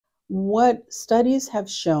What studies have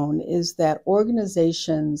shown is that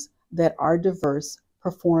organizations that are diverse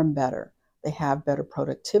perform better. They have better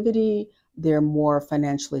productivity, they're more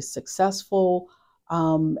financially successful,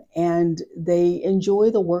 and they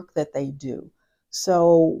enjoy the work that they do.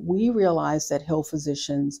 So we realized at Hill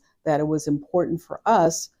Physicians that it was important for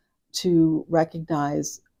us to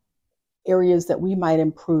recognize areas that we might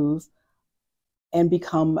improve and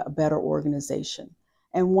become a better organization.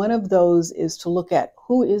 And one of those is to look at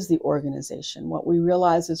who is the organization. What we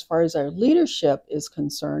realize as far as our leadership is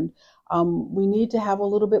concerned, we need to have a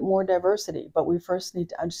little bit more diversity, but we first need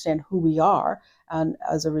to understand who we are. And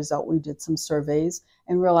as a result, we did some surveys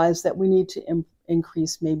and realized that we need to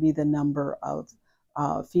increase maybe the number of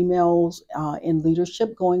females in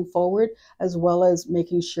leadership going forward, as well as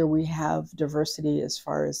making sure we have diversity as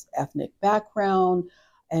far as ethnic background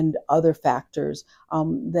and other factors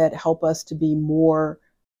that help us to be more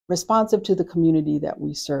responsive to the community that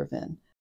we serve in.